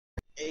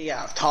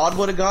Yeah, if Todd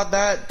would have got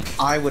that,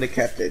 I would have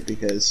kept it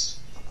because,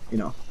 you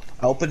know,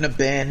 I opened the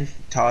bin.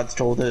 Todd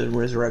stole the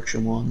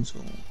resurrection one, so.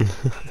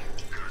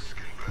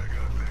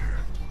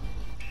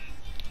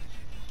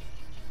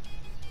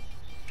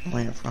 Oh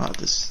yeah, I forgot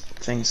this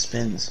thing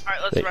spins.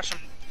 Alright, let's rush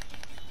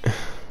him.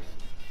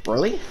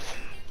 Really?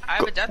 I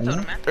have a death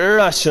totem, man.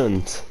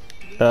 Russians.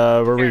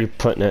 Where were you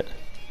putting it?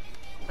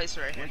 Place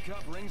it right here.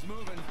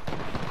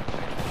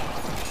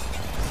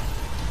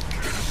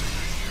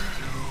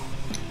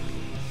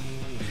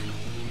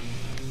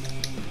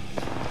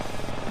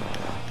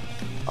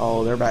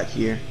 Oh, they're back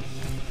here.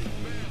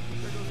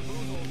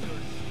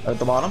 At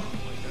the bottom?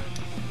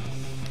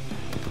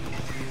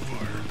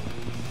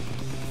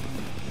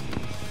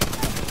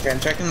 Okay, I'm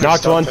checking the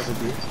Knocked one.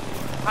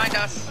 Behind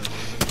us.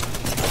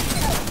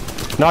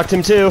 Knocked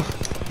him too.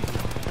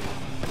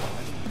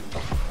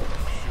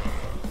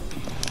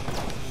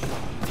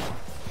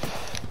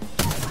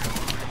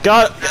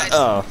 Got. Nice.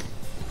 Oh.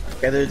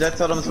 Okay, the death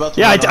totem's about to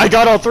Yeah, run out. I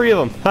got all three of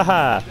them.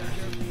 Haha.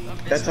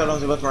 Death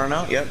totem's about to run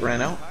out. Yep,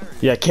 ran out.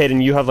 Yeah,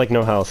 Caden, you have like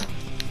no health.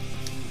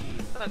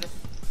 Okay.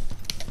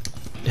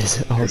 Is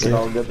it all Is it good?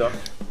 all good though?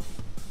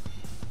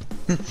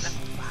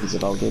 Is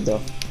it all good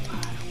though?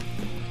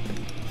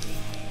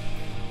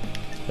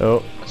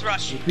 Oh. Let's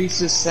rush.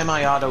 Increases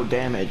semi-auto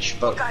damage,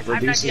 but Guys, I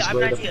have an reduces idea,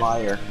 rate of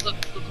fire. Look.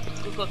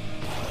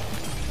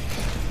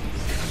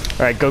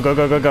 All right, go, go,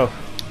 go, go, go.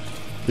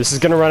 This is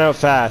gonna run out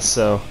fast,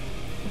 so.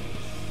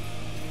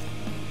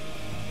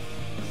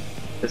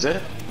 Is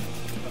it?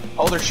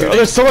 Oh, they're shooting. Oh,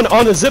 there's someone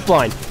on the zip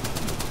line.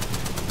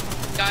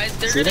 Guys,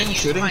 they're Shooting, gonna use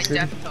shooting, my shooting.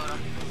 death totem.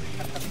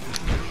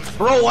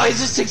 Bro, why does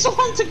this take so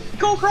long to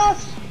go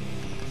across?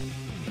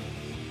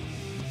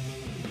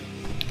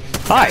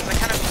 Hi, Guys, I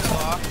kind of flew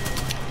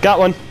off. got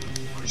one.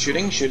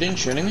 Shooting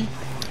me?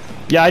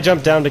 Yeah, I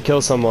jumped down to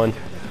kill someone.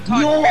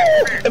 Todd, No!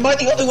 where? Am I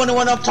the only one who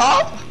went up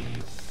top?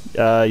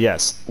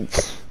 Yes.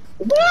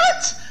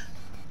 What?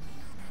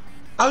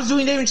 I was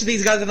doing damage to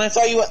these guys and I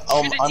saw you.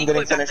 Oh, Shoot a I'm decoy getting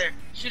back finished. there.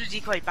 Shoot a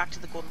decoy back to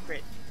the golden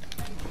crate.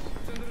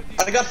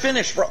 I got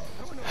finished, bro.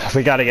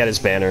 We gotta get his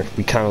banner.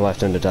 We kind of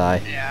left him to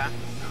die. Yeah.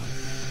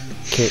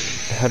 Okay,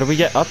 how do we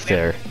get up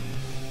there?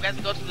 We have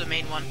to go to the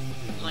main one.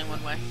 There's only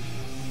one way.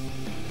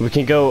 We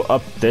can go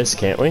up this,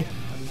 can't we?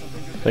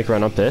 Like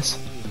run up this?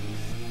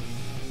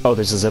 Oh,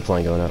 there's a zip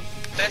line going up.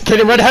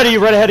 Caden, right ahead of you,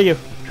 right ahead of you.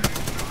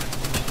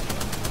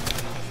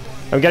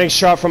 I'm getting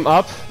shot from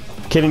up.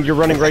 Caden, you're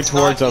running right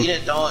towards them.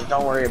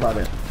 Don't worry about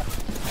it.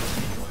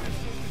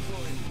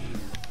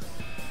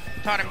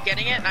 Todd, I'm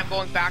getting it, and I'm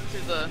going back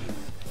through the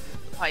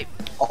pipe.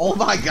 Oh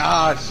my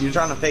gosh, you're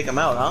trying to fake them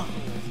out, huh?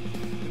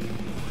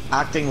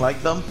 Acting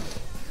like them?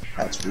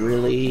 That's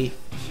really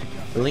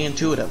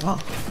intuitive, huh?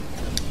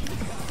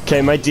 Okay,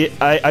 I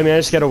mean I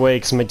just got away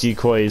because my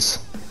decoys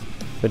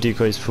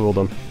fooled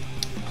them.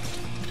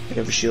 You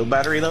have a shield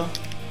battery though?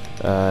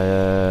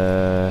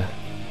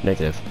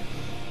 Negative.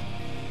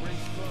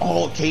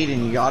 Oh,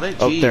 Caden, you got it?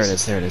 Oh, Jeez.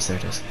 there it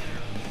is.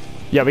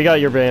 Yeah, we got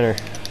your banner.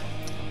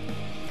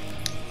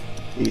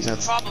 Jeez, The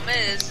that's problem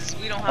is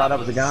we don't Caught have up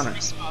with the gunner.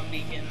 respawn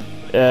beacon.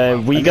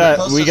 We the got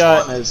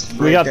closest one is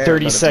right there,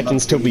 30 but it's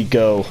seconds about till to we be-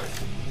 go.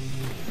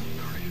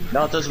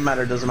 No, it doesn't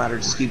matter,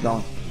 just keep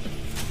going.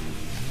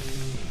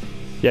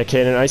 Yeah,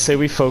 Caden, I say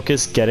we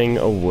focus getting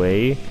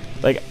away.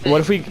 Like,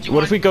 what if we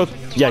go?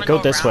 Yeah, go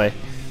this way.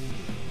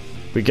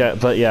 We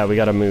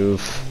gotta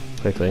move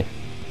quickly.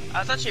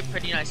 That's actually a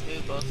pretty nice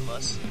move, both of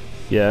us.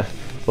 Yeah.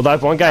 Well,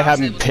 that one guy had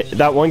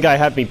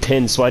me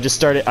pinned, so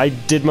I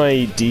did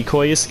my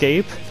decoy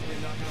escape,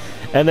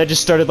 and I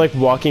just started like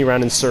walking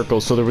around in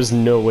circles, so there was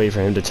no way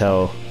for him to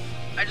tell.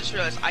 I just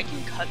realized I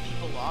can cut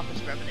people off as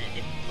Revenant.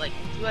 If, like,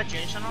 through that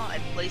drainage tunnel, I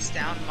placed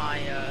down my,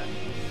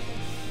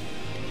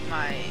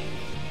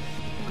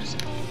 what is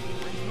it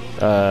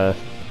called?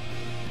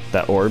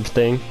 That orb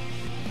thing.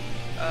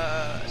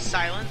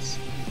 Silence?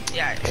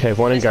 Yeah. Okay,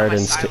 one in placed down my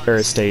gardens silence. or I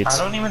estates.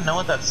 don't even know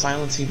what that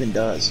silence even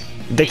does.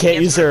 They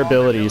can't use their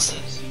abilities. For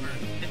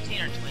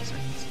 15 or 20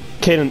 seconds.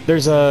 Caden,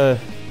 there's a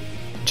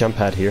jump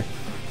pad here.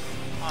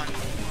 On.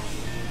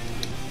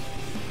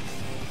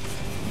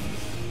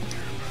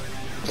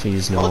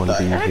 Please, no What one the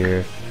be heck?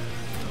 here.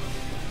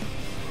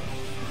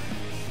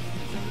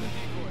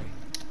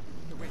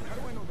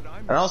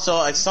 And also,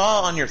 I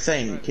saw on your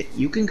thing,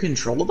 you can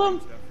control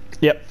them?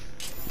 Yep.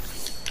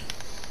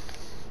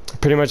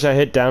 Pretty much I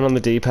hit down on the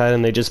D-pad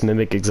and they just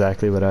mimic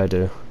exactly what I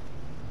do.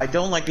 I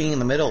don't like being in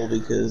the middle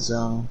because,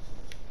 Yeah.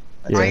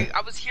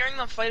 I was hearing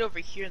them fight over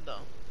here, though.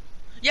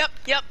 Yep.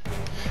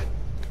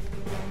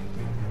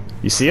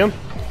 You see him?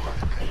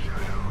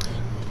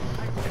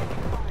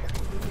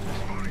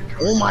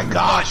 oh my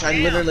gosh, I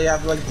literally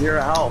have like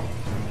 0 health.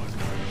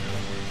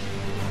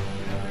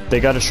 They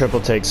got a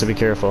triple take, so be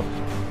careful.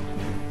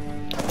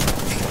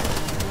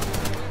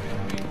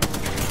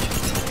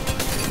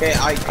 Okay,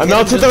 I'm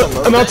out to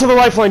the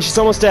lifeline. She's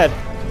almost dead.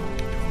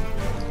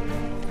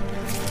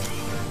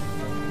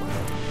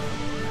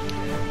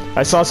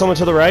 I saw someone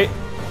to the right.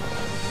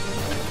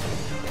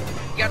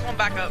 You guys want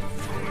back up?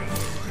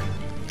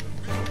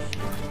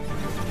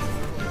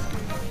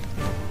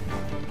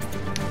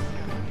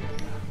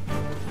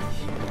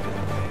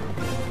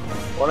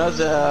 What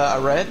was a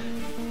red?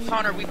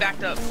 Connor, we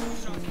backed up.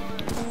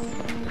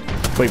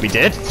 Wait, we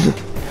did?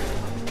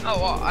 Oh,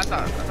 well, I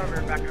thought we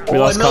were backing up. We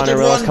lost Connor,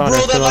 we lost Connor,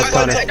 we lost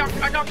Connor. I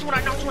knocked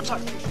one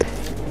side.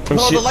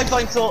 No, the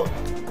lifeline's so...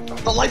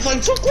 The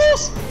lifeline's so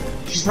close!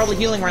 She's probably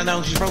healing right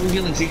now, she's probably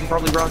healing, so you can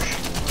probably rush.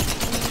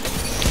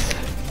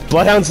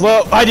 Bloodhound's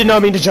low. I did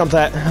not mean to jump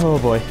that. Oh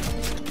boy.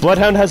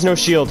 Bloodhound has no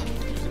shield.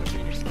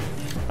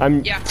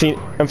 I'm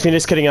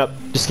Phoenix kidding up.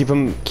 Just keep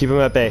him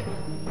at bay.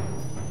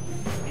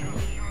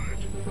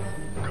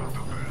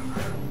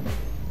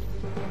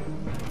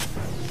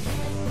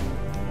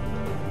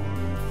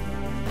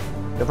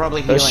 They're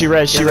probably healing. Oh, she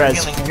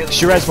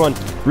res one.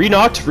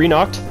 Re-knocked.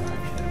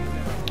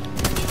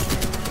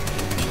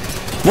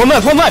 One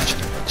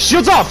left!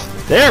 Shields off!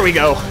 There we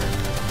go!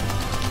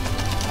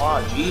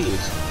 Oh,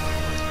 jeez.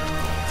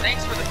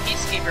 Thanks for the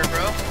peacekeeper,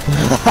 bro.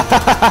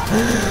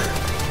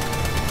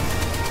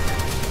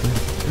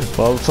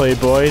 Well played,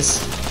 boys.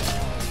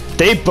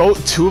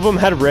 Two of them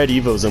had red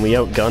evos and we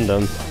outgunned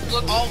them.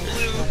 Look, all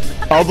blue.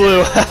 All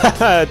blue.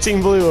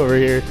 Team blue over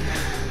here.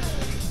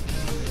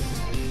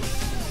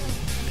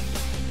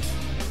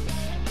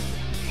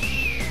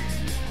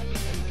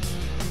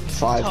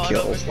 Five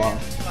kills, wow.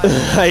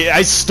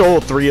 I stole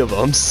 3 of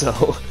them,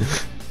 so.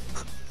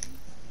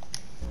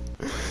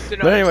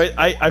 But anyway,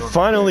 I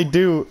finally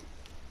do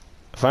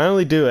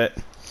it.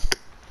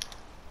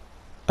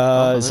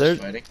 Is there?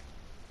 Fighting.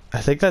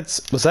 I think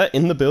was that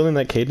in the building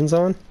that Caydens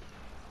on?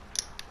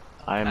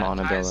 I'm on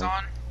a building.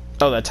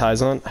 Oh, that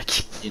ties on.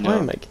 You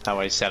know how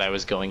I said I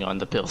was going on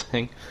the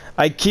building?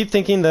 I keep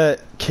thinking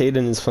that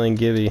Caden is playing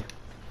Gibby.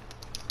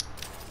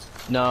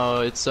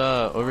 No, it's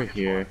over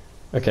here.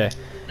 Okay.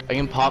 I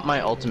can pop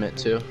my ultimate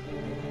too.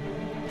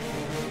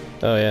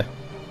 Oh yeah.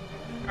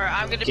 Alright,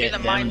 I'm gonna be the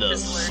mind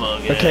whistler.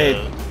 Okay.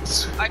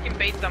 I can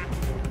bait them.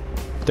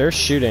 They're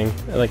shooting,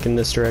 like in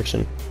this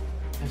direction.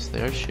 Yes,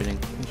 they are shooting.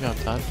 Good job,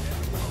 Todd.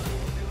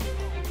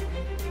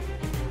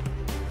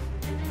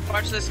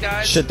 Watch this,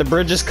 guys. Shit, the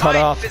bridge is cut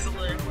off.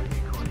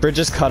 Bridge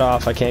is cut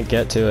off. I can't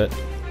get to it.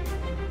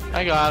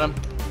 I got him.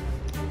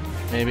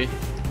 Maybe.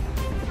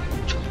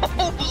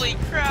 Holy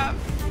crap!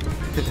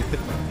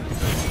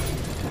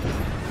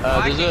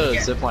 There's a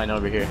zip line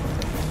over here.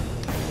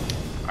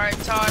 Alright,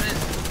 Todd,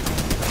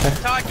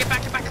 get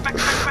back.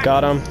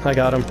 Got him. I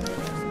got him.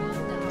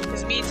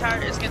 Because me and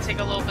Todd, it's gonna take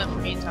a little bit for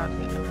me and Todd to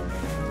get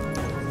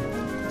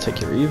him. Take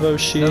your Evo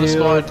shield. Another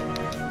squad.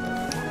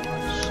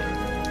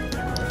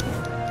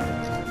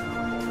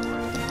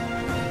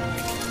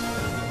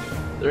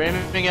 They're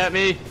aiming at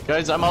me.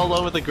 Guys, I'm all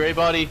low with a gray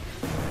body.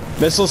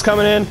 Missiles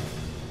coming in.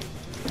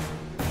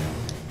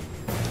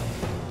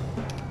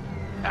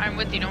 I'm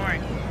with you, don't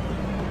worry.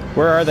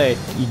 Where are they?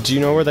 Do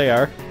you know where they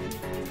are?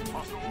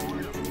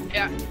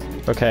 Yeah.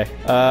 Okay.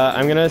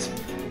 I'm gonna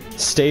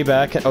stay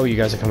back. Oh, you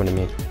guys are coming to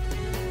me.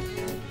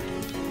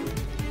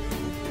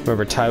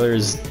 Remember, Tyler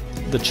is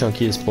the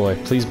chunkiest boy.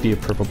 Please be a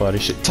purple body.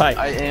 Shit. Ty.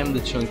 I am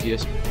the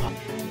chunkiest.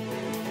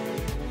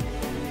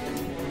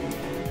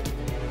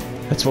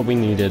 That's what we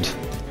needed. The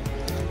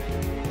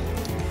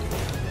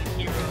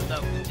hero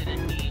that we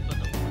didn't need, but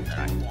the one that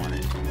I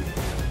wanted.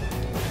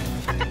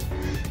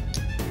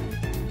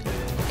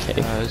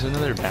 Okay. There's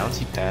another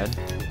bouncy pad.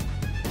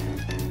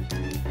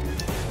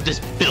 This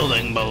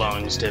building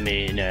belongs to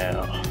me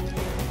now.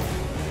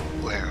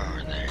 Where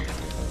are they?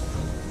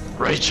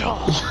 Rachel!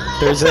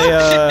 There's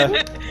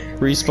a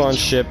respawn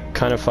ship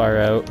kind of far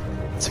out.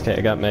 It's okay,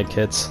 I got med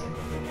kits.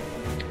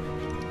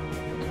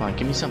 Come on,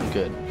 give me something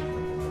good.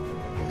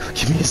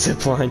 Give me a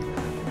zip line.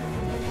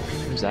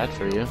 Where's that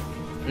for you?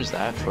 Where's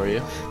that for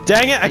you?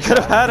 Dang it, I could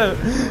have had a...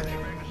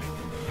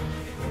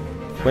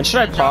 When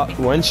should I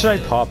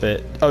pop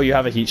it? Oh, you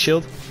have a heat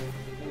shield?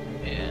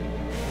 Yeah.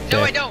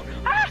 No, I don't!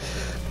 Ah!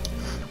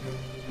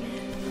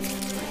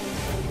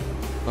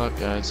 Look,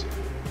 guys.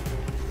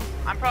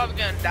 I'm probably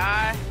gonna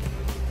die.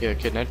 Yeah,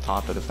 kid, I'd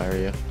pop it if I were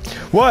you.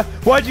 What?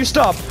 Why'd you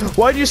stop?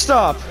 Why'd you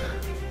stop?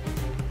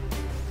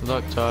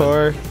 Look, Todd.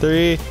 4,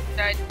 3,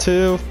 Died.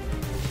 2,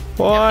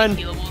 1.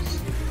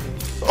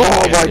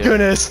 Oh my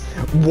goodness!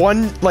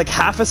 Like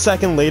half a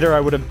second later, I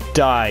would have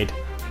died.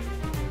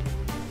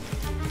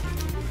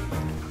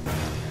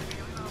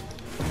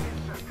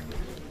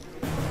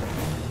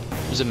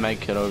 There's a med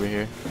kit over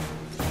here.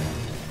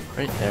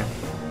 Right there.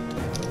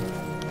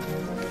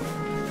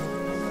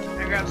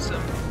 I grabbed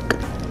some.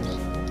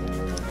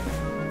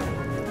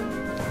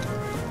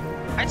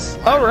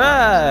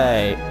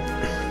 Alright!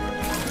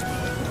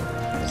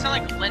 You sound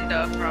like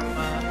Linda from,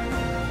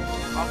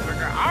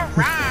 Offburger.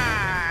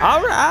 Alright!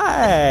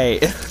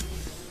 Alright!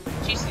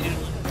 Juicy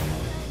doodle.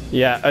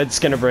 Yeah, it's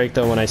gonna break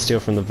though when I steal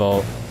from the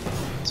vault.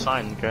 It's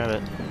fine, grab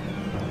it.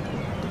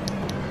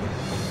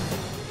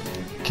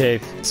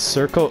 Okay,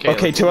 circle. Okay,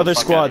 let's 2 get other the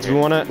fuck squads.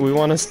 outta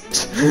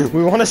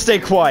We wanna stay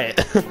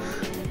quiet.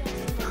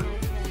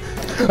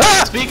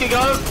 Ah! Speaking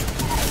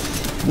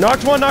of,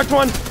 Knocked one.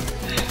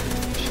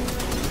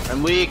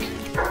 I'm weak.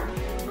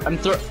 I'm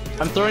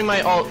throwing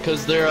my ult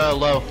because they're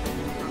low.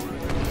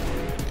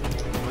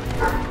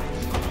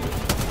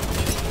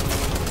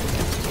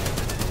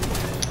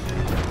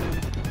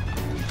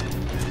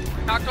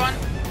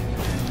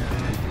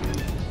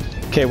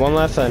 Okay, one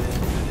left then.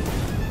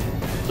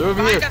 They're over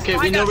Behind here. us, Okay,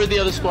 we behind know us. where the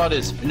other squad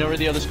is. We know where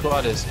the other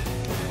squad is.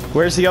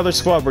 Where's the other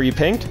squad? Were you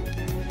pinged?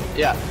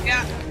 Yeah.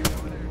 Yeah.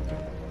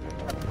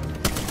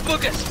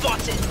 Focus,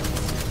 spotted.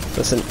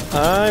 Listen,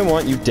 I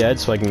want you dead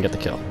so I can get the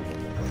kill.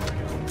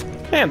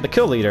 Hey, I'm the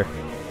kill leader.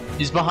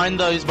 He's behind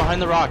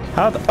the rock.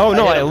 How the, oh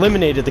no, hit I him.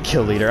 eliminated the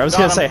kill leader. I was Got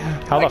gonna say,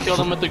 him. how I the killed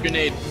him with the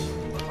grenade.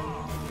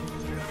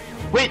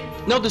 Wait,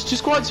 no, there's 2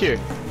 squads here.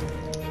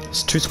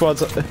 There's 2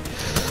 squads.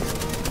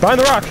 Behind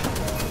the rock!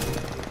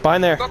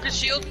 Behind there. Broken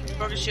shield.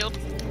 Broken shield.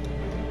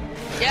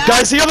 Yeah.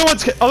 Guys, the other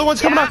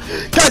one's coming Yeah.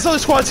 up! Guys, other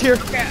squad's here!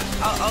 Okay,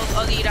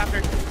 I'll eat after.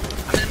 I'm in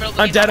the middle of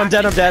the I'm game. dead, I'm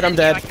dead, I'm dead, I'm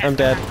dead, I I'm can't.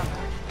 dead.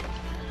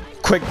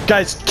 Quick,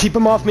 guys, keep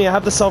him off me. I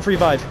have the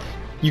self-revive.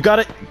 You got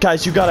it?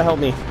 Guys, you gotta help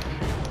me.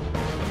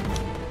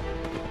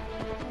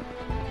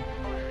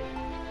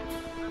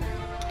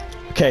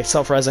 Okay,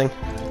 self-resing.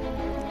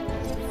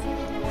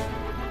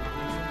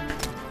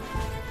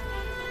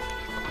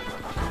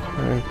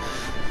 Alright.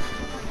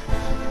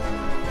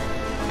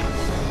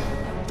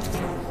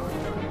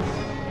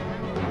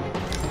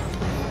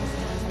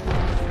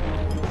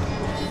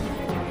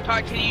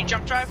 Todd, can you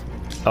jump drive?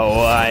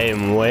 Oh, I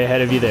am way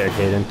ahead of you there,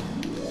 Caden.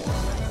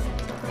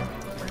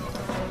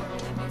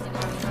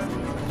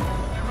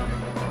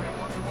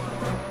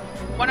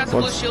 One has a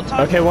blue shield,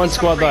 Todd. Okay, one He's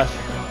squad coming left.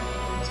 for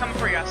you. He's coming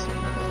for you guys.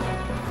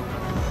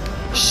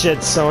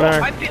 Shit,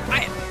 sonar. I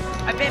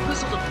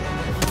bamboozled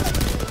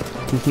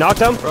him. Knocked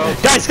him. Bro.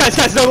 Guys,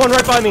 another one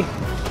right by me.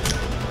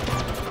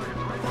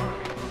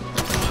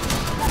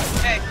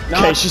 Hey.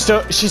 Okay, she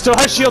still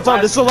has shields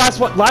on. This is the last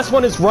one. Last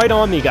one is right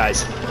on me,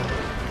 guys.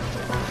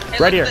 Hey, Right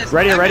look here, at this.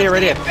 right here, right here,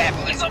 right here.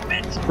 Bamboozle,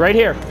 bitch. Right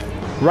here.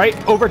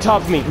 Right over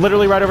top of me.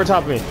 Literally right over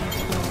top of me.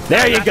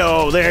 There you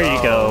go. There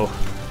you go.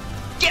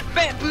 Get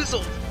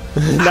bamboozled.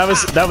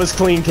 that was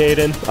clean,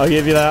 Caden. I'll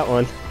give you that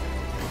one.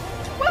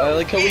 I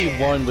like how we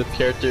won with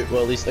character,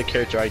 well, at least the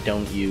character I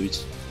don't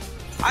use.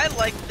 I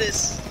like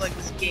this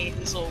game,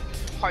 this little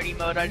party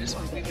mode I just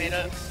we made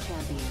up.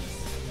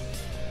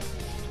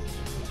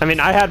 I mean,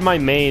 I had my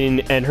main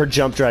and her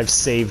jump drive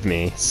saved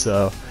me,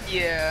 so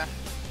Yeah.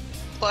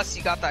 Plus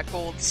you got that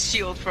gold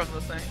shield from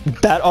the thing.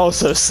 that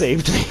also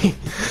saved me.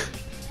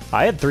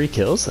 I had 3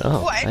 kills.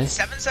 Oh, Oh, I had nice.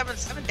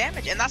 777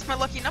 damage, and that's my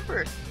lucky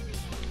number.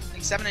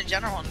 Like 7 in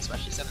general, and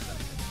especially 7.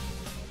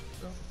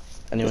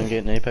 Anyone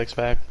getting Apex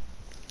back?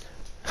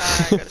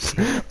 I gotta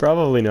see.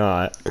 Probably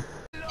not.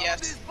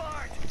 Yes.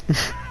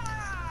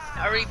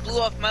 I already blew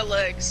off my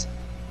legs.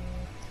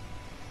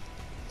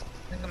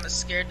 I think I'm as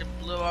scared to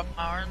blow off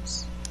my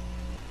arms.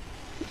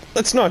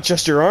 That's not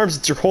just your arms,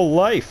 it's your whole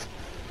life.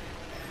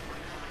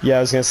 Yeah, I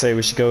was gonna say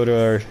we should go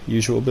to our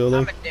usual building.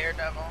 I'm a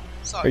daredevil.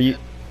 It's all Are you?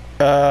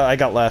 good. I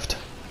got left.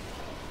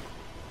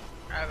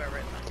 I got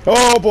right now.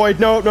 Oh boy,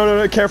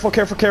 no,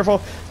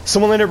 careful.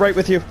 Someone landed right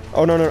with you.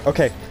 Oh no,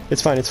 okay.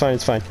 It's fine.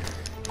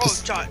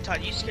 Oh, Todd,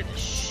 you scared the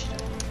shit.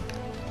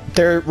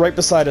 They're right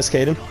beside us,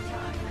 Caden.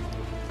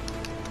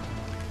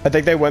 I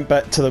think they went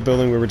back to the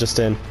building we were just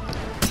in.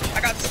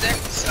 I got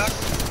stuck.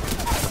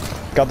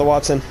 Got the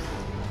Watson.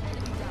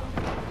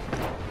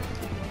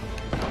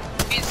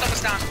 Being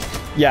someone's down.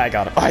 Yeah, I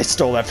got it. I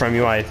stole that from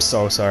you. I'm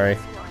so sorry.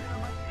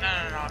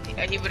 No.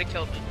 He would have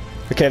killed me.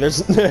 Okay,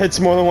 there's it's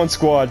more than one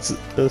squad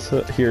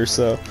here,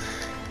 so.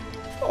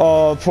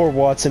 Oh, poor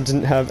Watson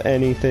didn't have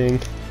anything.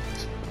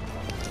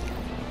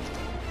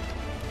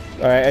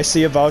 Alright, I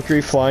see a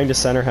Valkyrie flying to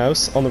center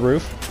house on the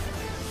roof.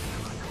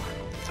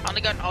 I only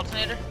got an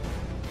alternator.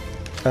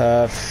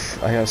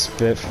 I have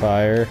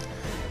Spitfire.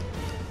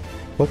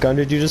 What gun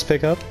did you just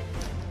pick up?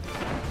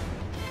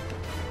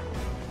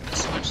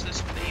 Let's switch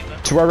this with the Eva.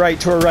 To our right.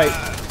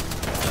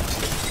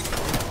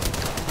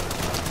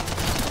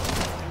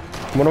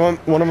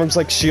 One of them's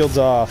like shields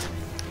off.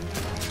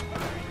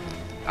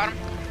 Got him.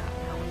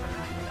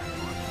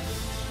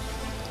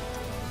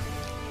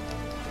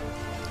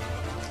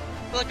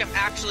 I feel like I'm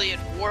actually in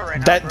war right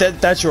now. bro.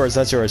 That's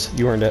yours.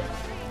 You earned it.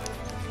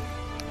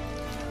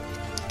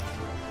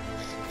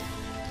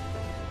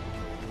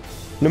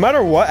 No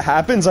matter what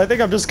happens, I think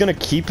I'm just gonna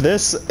keep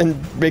this and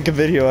make a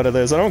video out of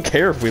this. I don't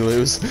care if we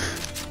lose.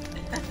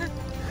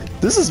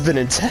 This has been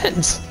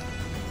intense.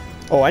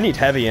 Oh, I need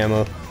heavy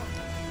ammo.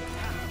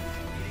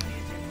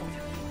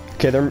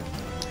 Okay, they're...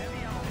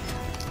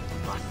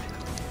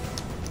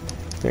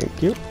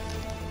 Thank you.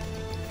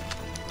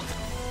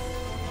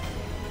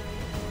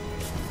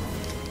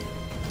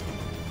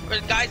 Where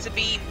the guy's a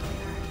beam.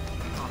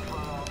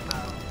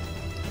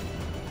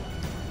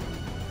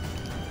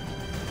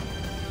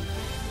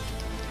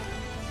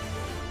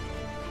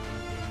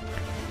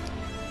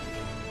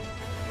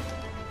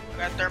 I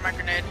got a thermite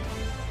grenade.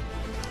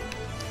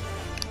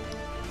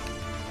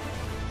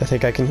 I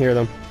think I can hear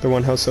them. They're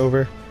one house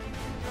over.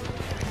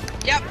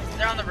 Yep,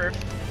 they're on the roof.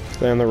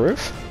 They're on the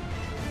roof?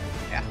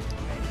 Yeah.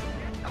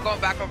 I'm going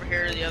back over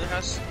here to the other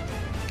house.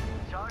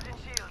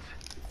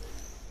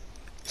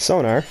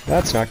 Sonar.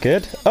 That's not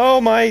good. Oh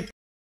my...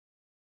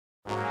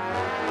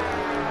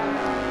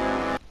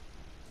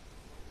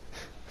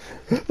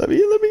 Let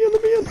me in.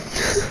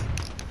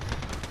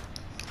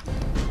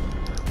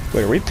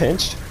 Wait, are we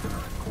pinched?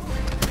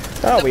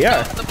 Oh, we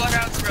are. The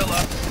bloodhound's real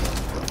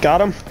low.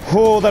 Got him.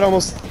 Oh, that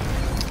almost...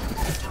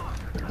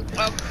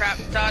 Oh crap,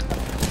 Todd.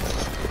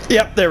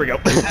 Yep, there we go.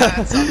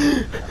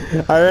 I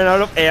ran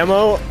out of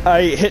ammo.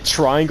 I hit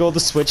triangle to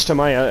switch to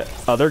my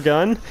other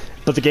gun,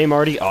 but the game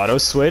already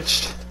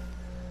auto-switched.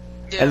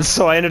 Yeah. And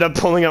so I ended up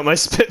pulling out my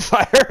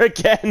Spitfire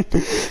again.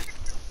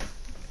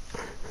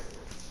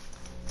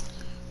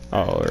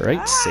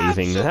 Alright,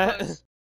 saving so that. close.